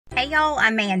Hey y'all,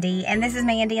 I'm Mandy, and this is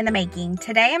Mandy in the Making.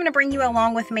 Today I'm going to bring you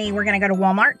along with me. We're going to go to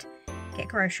Walmart, get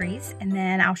groceries, and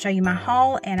then I'll show you my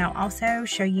haul, and I'll also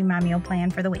show you my meal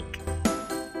plan for the week.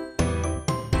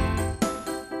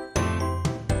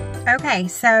 Okay,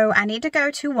 so I need to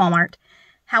go to Walmart.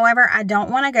 However, I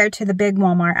don't want to go to the big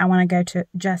Walmart. I want to go to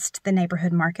just the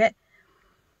neighborhood market.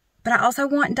 But I also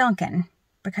want Dunkin'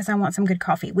 because I want some good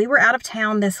coffee. We were out of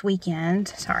town this weekend.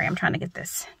 Sorry, I'm trying to get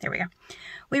this. There we go.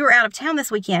 We were out of town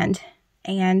this weekend,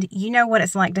 and you know what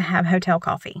it's like to have hotel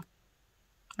coffee.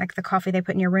 Like the coffee they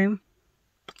put in your room.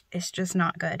 It's just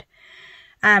not good.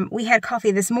 We had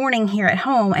coffee this morning here at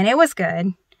home, and it was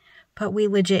good. But we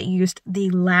legit used the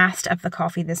last of the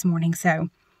coffee this morning, so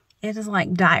it is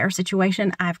like dire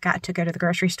situation. I've got to go to the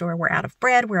grocery store. We're out of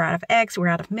bread. We're out of eggs. We're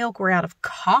out of milk. We're out of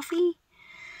coffee.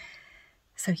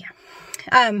 So yeah.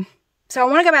 So I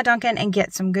want to go by Dunkin' and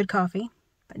get some good coffee.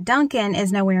 But Dunkin'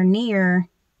 is nowhere near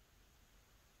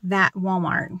that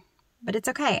Walmart. But it's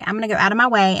okay. I'm going to go out of my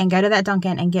way and go to that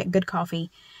Dunkin' and get good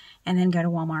coffee and then go to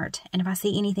Walmart. And if I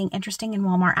see anything interesting in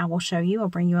Walmart, I will show you. I'll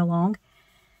bring you along.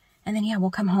 And then, yeah,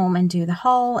 we'll come home and do the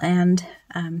haul and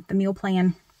the meal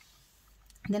plan.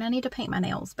 Then I need to paint my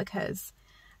nails because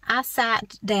I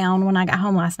sat down when I got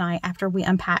home last night after we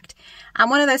unpacked.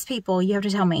 I'm one of those people, you have to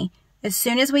tell me, as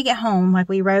soon as we get home, like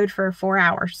we rode for 4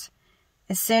 hours,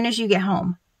 as soon as you get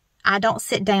home, I don't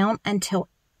sit down until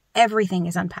everything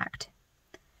is unpacked.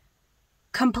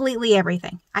 Completely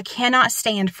everything. I cannot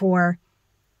stand for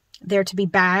there to be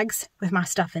bags with my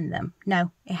stuff in them.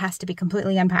 No, it has to be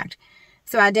completely unpacked.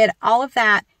 So I did all of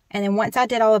that, and then once I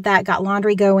did all of that, got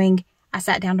laundry going, I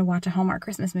sat down to watch a Hallmark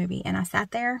Christmas movie, and I sat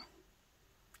there,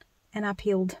 and I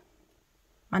peeled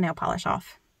my nail polish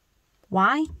off.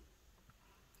 Why?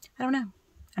 I don't know.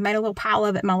 I made a little pile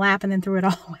of it in my lap and then threw it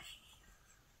all away.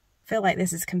 I feel like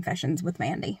this is Confessions with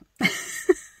Mandy.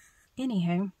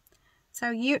 Anywho, so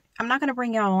I'm not going to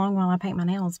bring y'all along while I paint my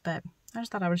nails, but I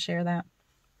just thought I would share that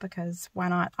because why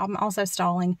not? I'm also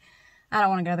stalling. I don't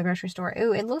want to go to the grocery store.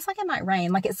 Ooh, it looks like it might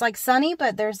rain. Like it's like sunny,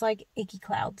 but there's like icky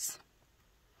clouds.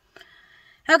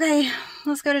 Okay,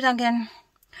 let's go to Dunkin'.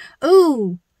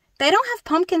 Ooh, they don't have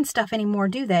pumpkin stuff anymore,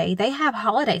 do they? They have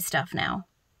holiday stuff now.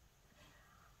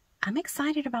 I'm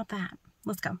excited about that.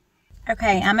 Let's go.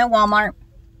 Okay, I'm at Walmart.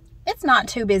 It's not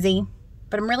too busy,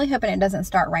 but I'm really hoping it doesn't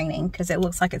start raining because it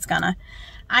looks like it's gonna.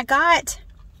 What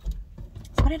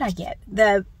did I get?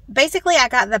 Basically, I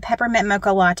got the peppermint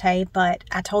mocha latte, but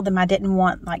I told them I didn't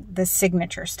want like the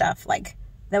signature stuff, like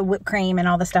the whipped cream and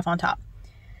all the stuff on top.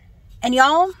 And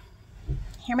y'all,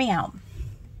 hear me out.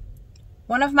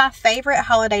 One of my favorite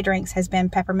holiday drinks has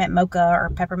been peppermint mocha or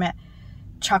peppermint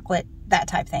chocolate, that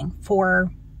type thing,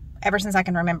 for ever since I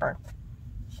can remember.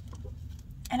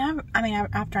 And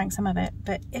I've drank some of it,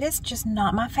 but it is just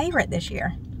not my favorite this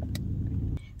year.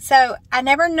 So I've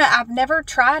never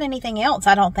tried anything else,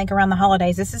 I don't think, around the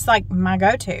holidays. This is like my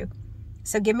go-to.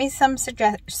 So give me some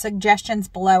suggestions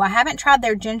below. I haven't tried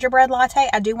their gingerbread latte.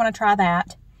 I do want to try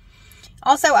that.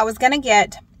 Also, I was like,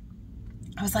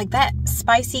 that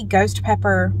spicy ghost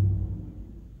pepper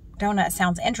donut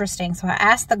sounds interesting. So I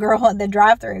asked the girl at the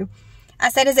drive-thru. I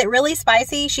said, is it really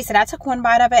spicy? She said, I took one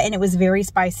bite of it and it was very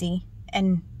spicy.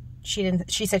 And she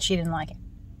said she didn't like it.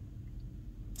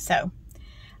 So,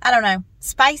 I don't know.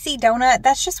 Spicy donut,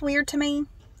 that's just weird to me.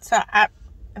 So I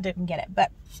didn't get it,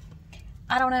 but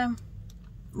I don't know.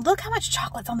 Look how much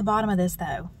chocolate's on the bottom of this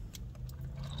though.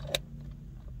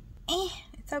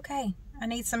 It's okay. I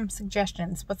need some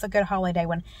suggestions. What's a good holiday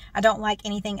one? I don't like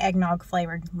anything eggnog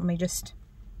flavored. Let me just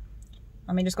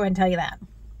go ahead and tell you that.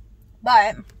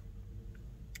 But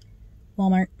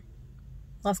Walmart,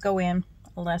 let's go in.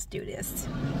 Let's do this.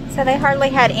 So they hardly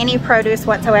had any produce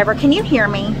whatsoever. Can you hear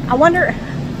me? I wonder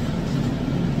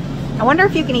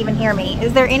if you can even hear me.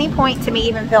 Is there any point to me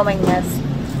even filming this?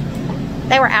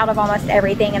 They were out of almost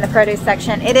everything in the produce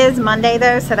section. It is Monday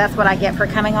though, so that's what I get for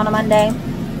coming on a Monday.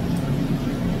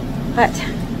 But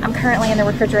I'm currently in the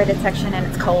refrigerated section and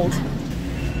it's cold.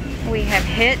 We have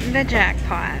hit the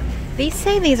jackpot. These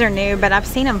say these are new, but I've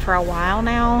seen them for a while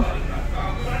now.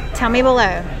 Tell me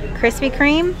below, Krispy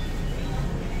Kreme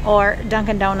or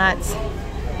Dunkin' Donuts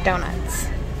donuts.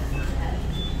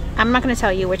 I'm not going to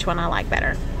tell you which one I like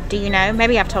better. Do you know?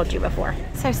 Maybe I've told you before.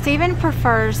 So Steven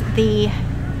prefers the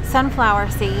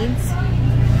sunflower seeds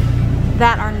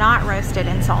that are not roasted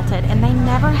and salted, and they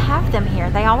never have them here.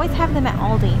 They always have them at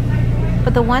Aldi,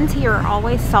 but the ones here are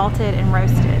always salted and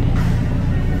roasted.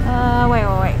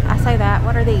 Wait. I say that.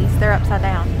 What are these? They're upside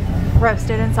down.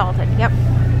 Roasted and salted. Yep.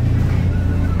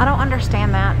 I don't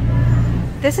understand that.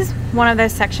 This is one of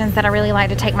those sections that I really like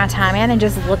to take my time in and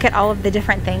just look at all of the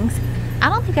different things. I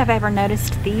don't think I've ever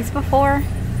noticed these before.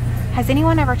 Has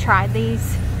anyone ever tried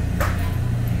these?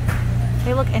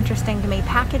 They look interesting to me.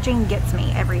 Packaging gets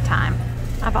me every time.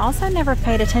 I've also never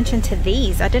paid attention to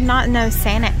these. I did not know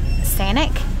Sonic?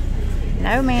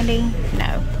 No, Mandy,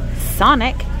 no.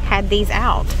 Sonic had these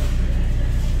out.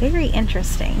 Very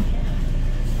interesting.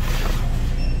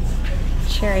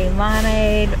 Cherry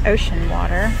limeade, ocean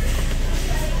water,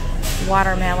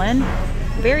 watermelon.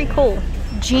 Very cool.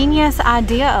 Genius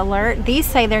idea alert. These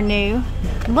say they're new.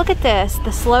 Look at this,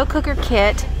 the slow cooker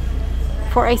kit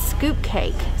for a scoop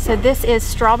cake. So this is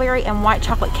strawberry and white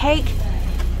chocolate cake,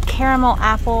 caramel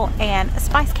apple and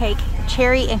spice cake,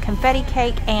 cherry and confetti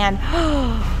cake, and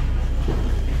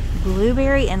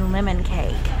blueberry and lemon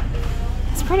cake.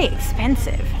 It's pretty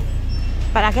expensive,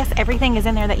 but I guess everything is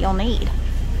in there that you'll need.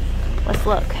 Let's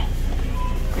look.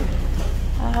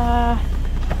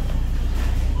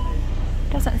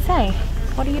 Doesn't say.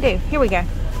 What do you do? Here we go.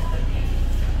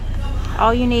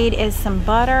 All you need is some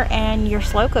butter and your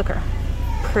slow cooker.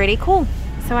 Pretty cool.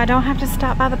 So I don't have to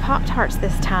stop by the Pop-Tarts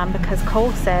this time because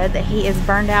Cole said that he is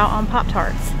burned out on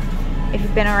Pop-Tarts. If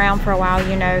you've been around for a while,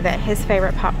 you know that his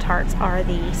favorite Pop-Tarts are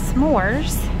the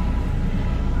s'mores.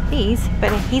 These,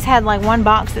 but he's had like one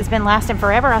box that's been lasting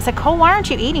forever. I said, Cole, why aren't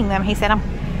you eating them? He said, I'm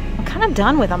kind of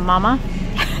done with them, Mama.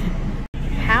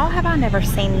 How have I never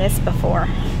seen this before?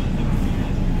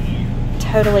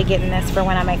 Totally getting this for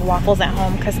when I make waffles at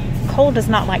home because Cole does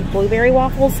not like blueberry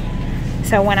waffles.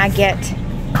 So when I get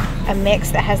a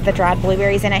mix that has the dried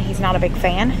blueberries in it, he's not a big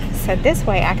fan. So this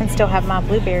way I can still have my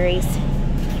blueberries,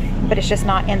 but it's just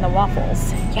not in the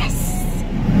waffles. Yes.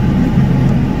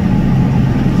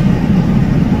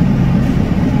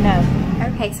 No.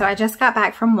 Okay, so I just got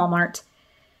back from Walmart.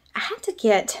 I had to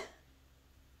get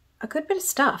a good bit of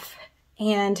stuff,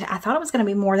 and I thought it was going to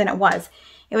be more than it was.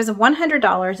 It was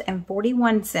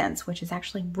 $100.41, which is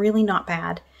actually really not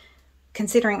bad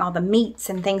considering all the meats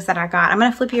and things that I got. I'm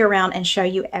going to flip you around and show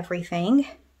you everything.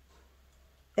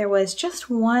 There was just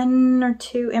 1 or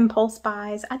 2 impulse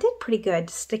buys. I did pretty good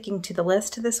sticking to the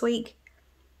list this week,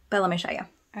 but let me show you.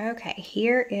 Okay,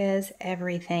 here is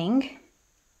everything.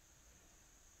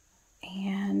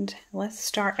 And let's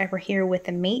start over here with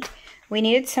the meat. We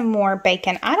needed some more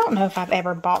bacon. I don't know if I've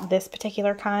ever bought this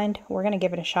particular kind. We're going to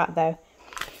give it a shot though.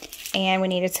 And we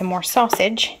needed some more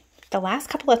sausage. The last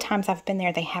couple of times I've been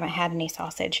there, they haven't had any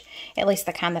sausage, at least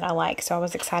the kind that I like. So I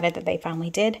was excited that they finally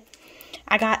did.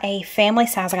 I got a family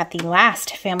size. I got the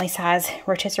last family size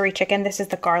rotisserie chicken. This is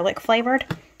the garlic flavored.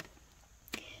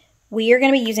 We are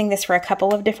going to be using this for a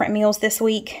couple of different meals this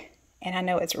week. And I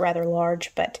know it's rather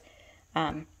large, but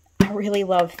I really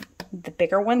love the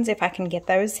bigger ones if I can get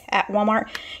those at Walmart.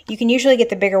 You can usually get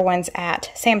the bigger ones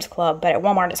at Sam's Club, but at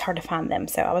Walmart it's hard to find them.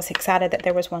 So I was excited that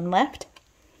there was one left.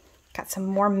 Got some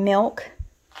more milk.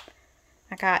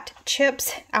 I got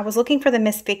chips. I was looking for the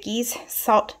Miss Vicky's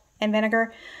salt and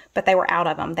vinegar, but they were out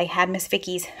of them. They had Miss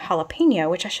Vicky's jalapeno,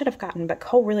 which I should have gotten, but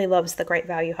Cole really loves the Great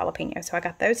Value jalapeno, so I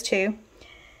got those too.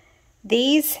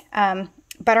 These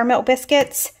buttermilk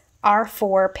biscuits are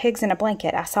for pigs in a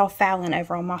blanket. I saw Fallon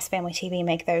over on Moss Family TV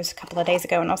make those a couple of days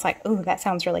ago, and I was like, ooh, that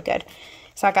sounds really good.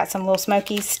 So I got some little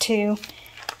smokies too,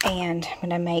 and I'm going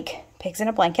to make pigs in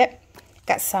a blanket.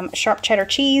 Got some sharp cheddar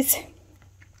cheese.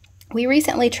 We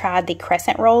recently tried the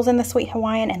crescent rolls in the Sweet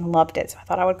Hawaiian and loved it, so I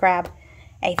thought I would grab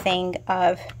a thing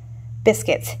of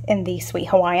biscuits in the Sweet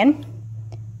Hawaiian.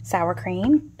 Sour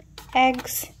cream,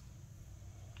 eggs.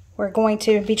 We're going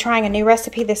to be trying a new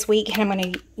recipe this week,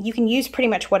 and you can use pretty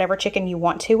much whatever chicken you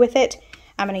want to with it.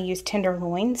 I'm going to use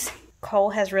tenderloins. Cole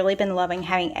has really been loving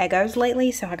having Eggos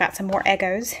lately, so I got some more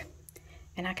Eggos.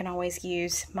 And I can always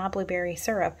use my blueberry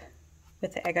syrup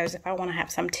with the Eggos if I want to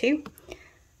have some too.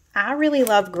 I really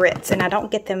love grits, and I don't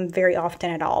get them very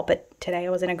often at all, but today I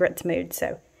was in a grits mood,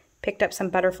 so picked up some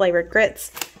butter flavored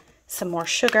grits, some more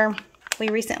sugar. We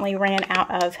recently ran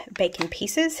out of bacon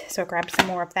pieces, so I grabbed some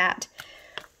more of that.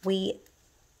 We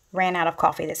ran out of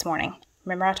coffee this morning.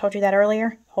 Remember I told you that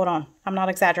earlier? Hold on, I'm not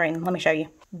exaggerating. Let me show you.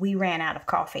 We ran out of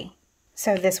coffee,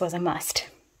 so this was a must.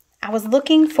 I was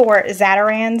looking for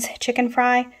Zatarain's chicken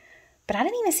fry, but I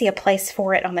didn't even see a place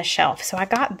for it on the shelf, so I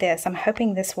got this. I'm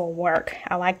hoping this will work.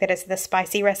 I like that it's the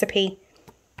spicy recipe.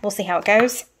 We'll see how it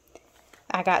goes.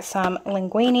 I got some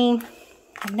linguine.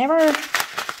 I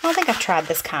don't think I've tried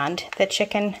this kind, the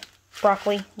chicken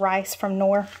broccoli rice from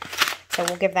Knorr, so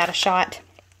we'll give that a shot.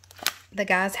 The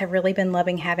guys have really been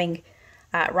loving having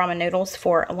ramen noodles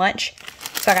for lunch,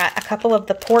 so I got a couple of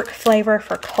the pork flavor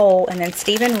for Cole, and then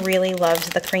Steven really loves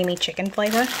the creamy chicken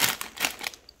flavor.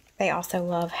 They also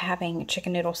love having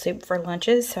chicken noodle soup for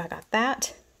lunches, so I got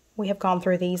that. We have gone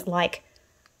through these like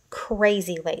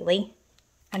crazy lately.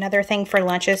 Another thing for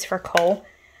lunches for Cole,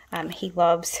 he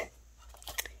loves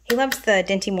He loves the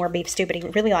Dinty Moore beef stew, but he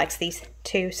really likes these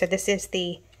too. So this is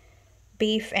the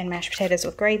beef and mashed potatoes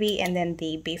with gravy, and then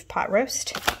the beef pot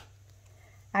roast.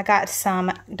 I got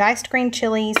some diced green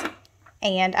chilies,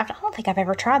 and I don't think I've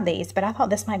ever tried these, but I thought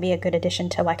this might be a good addition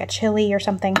to like a chili or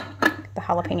something. The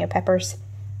jalapeno peppers.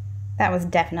 That was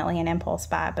definitely an impulse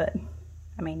buy, but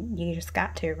I mean, you just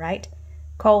got to, right?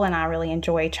 Cole and I really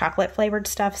enjoy chocolate flavored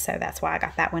stuff, so that's why I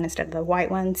got that one instead of the white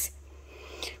ones.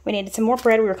 We needed some more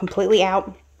bread. We were completely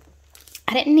out.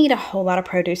 I didn't need a whole lot of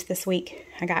produce this week.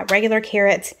 I got regular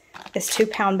carrots, this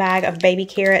 2-pound bag of baby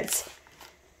carrots.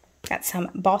 Got some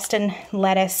Boston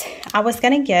lettuce. I was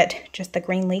going to get just the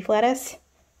green leaf lettuce.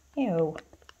 Ew.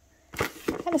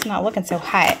 That is not looking so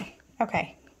hot.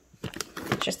 Okay.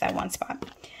 Just that one spot.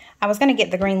 I was going to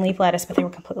get the green leaf lettuce, but they were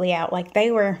completely out. Like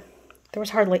there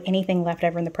was hardly anything left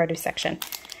over in the produce section.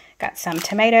 Got some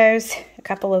tomatoes, a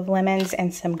couple of lemons,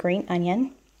 and some green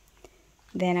onion.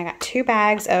 Then I got 2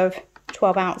 bags of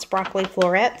 12-ounce broccoli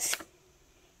florets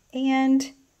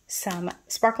and some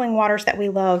sparkling waters that we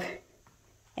love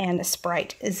and a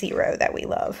Sprite Zero that we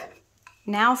love.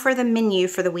 Now for the menu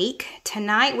for the week.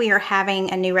 Tonight we are having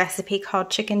a new recipe called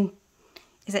chicken,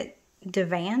 is it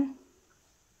divan?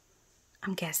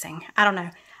 I'm guessing. I don't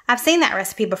know. I've seen that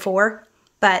recipe before,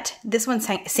 but this one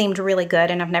seemed really good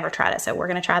and I've never tried it, so we're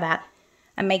going to try that.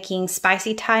 I'm making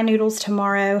spicy Thai noodles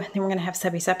tomorrow, then we're going to have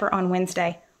subby supper on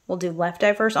Wednesday. We'll do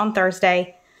leftovers on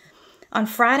Thursday. On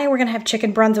Friday, we're going to have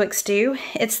chicken Brunswick stew.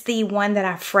 It's the one that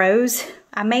I froze.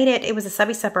 I made it, it was a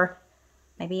subby supper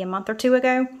maybe a month or 2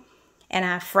 ago, and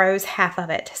I froze half of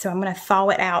it. So I'm going to thaw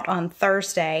it out on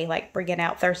Thursday, like bring it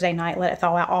out Thursday night, let it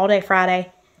thaw out all day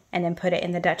Friday, and then put it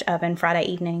in the Dutch oven Friday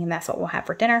evening, and that's what we'll have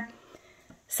for dinner.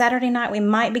 Saturday night, we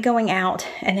might be going out,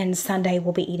 and then Sunday,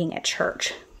 we'll be eating at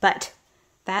church. But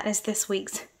that is this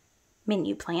week's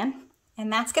menu plan.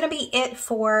 And that's going to be it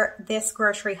for this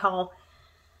grocery haul.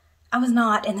 I was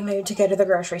not in the mood to go to the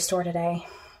grocery store today.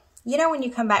 You know when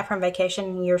you come back from vacation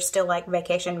and you're still like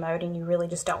vacation mode and you really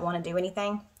just don't want to do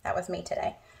anything? That was me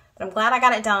today. But I'm glad I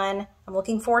got it done. I'm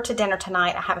looking forward to dinner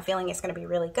tonight. I have a feeling it's going to be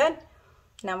really good.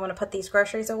 Now I'm going to put these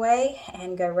groceries away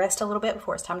and go rest a little bit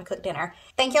before it's time to cook dinner.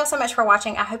 Thank y'all so much for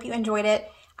watching. I hope you enjoyed it.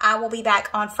 I will be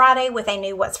back on Friday with a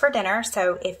new What's for Dinner.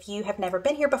 So if you have never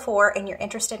been here before and you're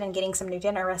interested in getting some new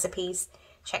dinner recipes,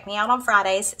 check me out on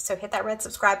Fridays. So hit that red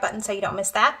subscribe button so you don't miss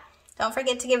that. Don't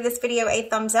forget to give this video a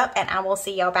thumbs up, and I will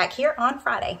see y'all back here on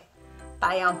Friday.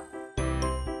 Bye, y'all.